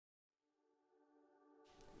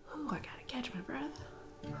Catch my breath.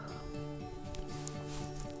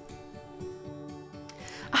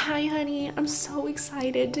 Hi honey, I'm so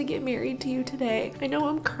excited to get married to you today. I know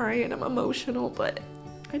I'm crying, I'm emotional, but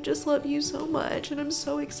I just love you so much and I'm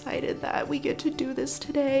so excited that we get to do this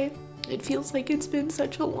today. It feels like it's been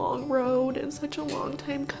such a long road and such a long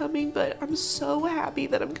time coming, but I'm so happy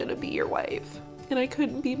that I'm gonna be your wife. And I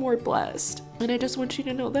couldn't be more blessed. And I just want you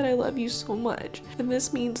to know that I love you so much. And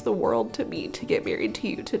this means the world to me to get married to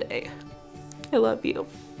you today. I love you.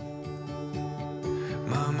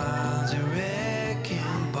 My mind's a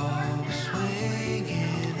wrecking ball, swinging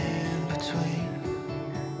in between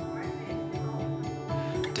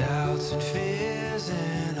doubts and fears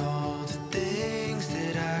and all the things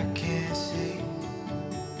that I can't see.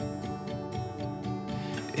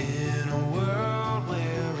 In a world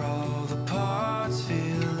where all the parts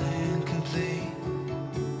feel incomplete,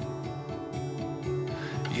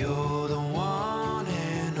 you're the one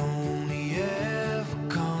and only ever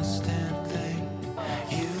constant thing.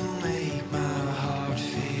 You make my heart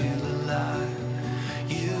feel alive.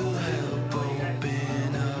 You help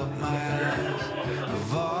open up my eyes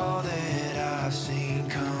of all that I've seen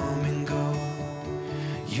come and go.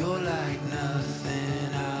 You're like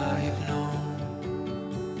nothing I've known.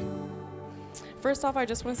 First off, I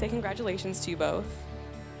just want to say congratulations to you both.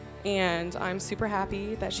 And I'm super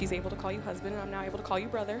happy that she's able to call you husband and I'm now able to call you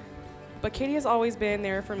brother. But Katie has always been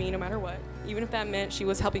there for me no matter what, even if that meant she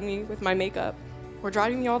was helping me with my makeup or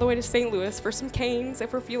driving me all the way to St. Louis for some canes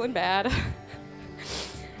if we're feeling bad.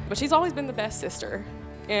 But she's always been the best sister.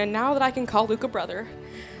 And now that I can call Luke a brother,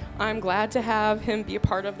 I'm glad to have him be a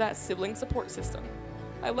part of that sibling support system.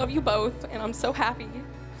 I love you both and I'm so happy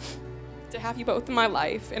to have you both in my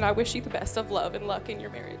life, and I wish you the best of love and luck in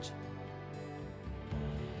your marriage.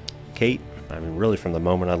 Kate, I mean, really from the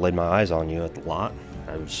moment I laid my eyes on you at the lot,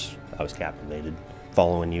 I was captivated,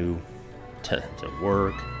 following you to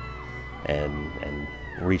work and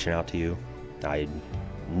reaching out to you. I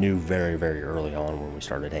knew very, very early on when we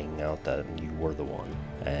started hanging out that you were the one,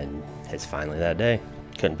 and it's finally that day.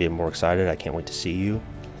 Couldn't be more excited. I can't wait to see you,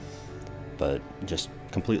 but just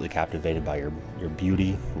completely captivated by your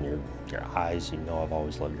beauty and your eyes. You know I've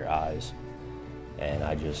always loved your eyes, and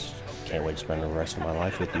I just can't wait to spend the rest of my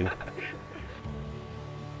life with you.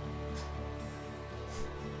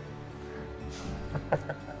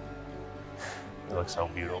 You look so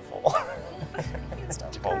beautiful.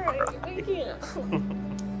 Stop crying. I can't.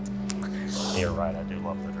 You're right, I do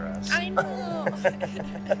love the dress. I know.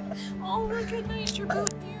 Oh, look at nice your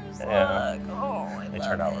both ears Yeah. look. Oh, They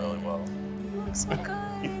turned out really well. You look so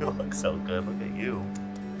good. You look so good. Look at you.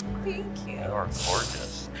 Thank you. You are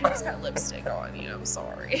gorgeous. I just got lipstick on you. I'm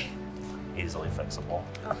sorry. Easily fixable.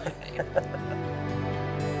 Okay.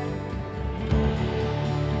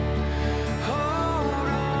 Hold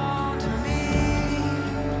on to me,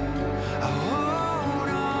 I hold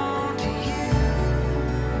on to you.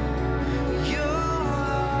 You'll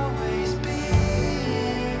always be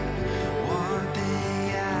one thing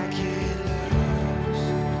I can't lose.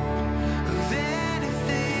 Of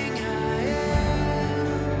anything I am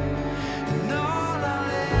and all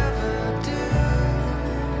I'll ever do,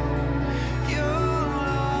 you'll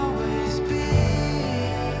always be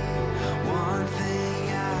one thing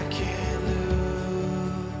I can't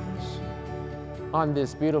lose. On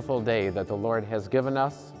this beautiful day that the Lord has given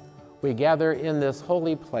us, we gather in this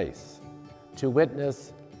holy place to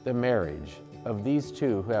witness the marriage of these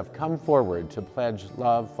two who have come forward to pledge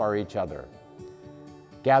love for each other.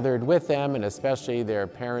 Gathered with them, and especially their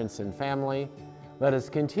parents and family, let us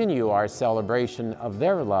continue our celebration of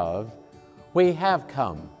their love. We have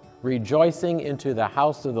come rejoicing into the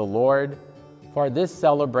house of the Lord for this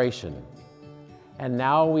celebration. And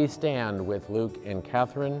now we stand with Luke and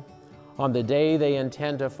Catherine on the day they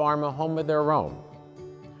intend to farm a home of their own.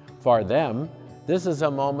 For them, this is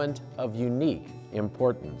a moment of unique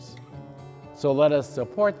importance. So let us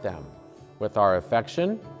support them with our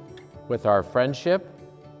affection, with our friendship,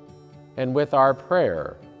 and with our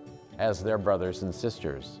prayer as their brothers and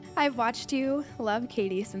sisters. I've watched you love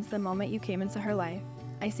Katie since the moment you came into her life.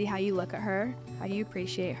 I see how you look at her, how you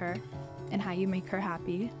appreciate her, and how you make her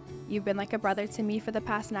happy. You've been like a brother to me for the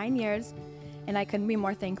past 9 years, and I couldn't be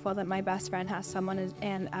more thankful that my best friend has someone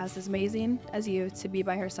as amazing as you to be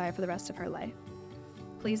by her side for the rest of her life.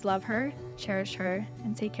 Please love her, cherish her,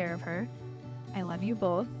 and take care of her. I love you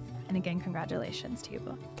both, and again, congratulations to you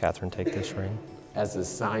both. Catherine, take this ring. As a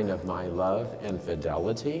sign of my love and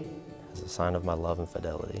fidelity, As a sign of my love and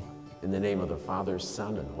fidelity. in the name of the Father,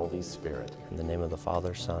 Son, and Holy Spirit. In the name of the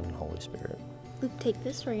Father, Son, and Holy Spirit. Luke, take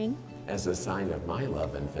this ring. as a sign of my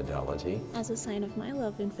love and fidelity, as a sign of my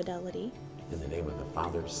love and fidelity, in the name of the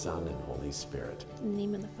Father, Son, and Holy Spirit. in the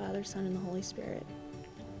name of the Father, Son, and the Holy Spirit.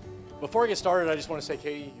 Before we get started, I just want to say,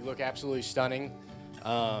 Katie, you look absolutely stunning.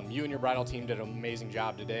 You and your bridal team did an amazing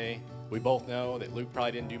job today. We both know that Luke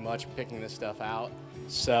probably didn't do much picking this stuff out.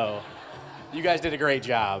 So you guys did a great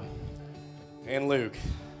job. And Luke,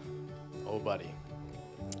 oh buddy.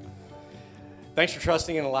 Thanks for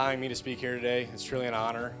trusting and allowing me to speak here today. It's truly an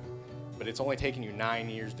honor, but it's only taken you 9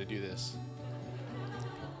 years to do this.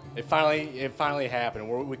 It finally happened.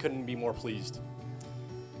 We couldn't be more pleased.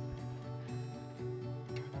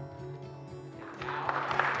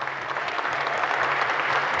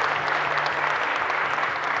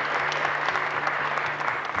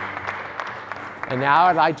 And now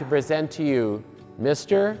I'd like to present to you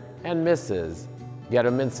Mr. and Mrs.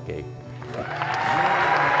 Gedominski.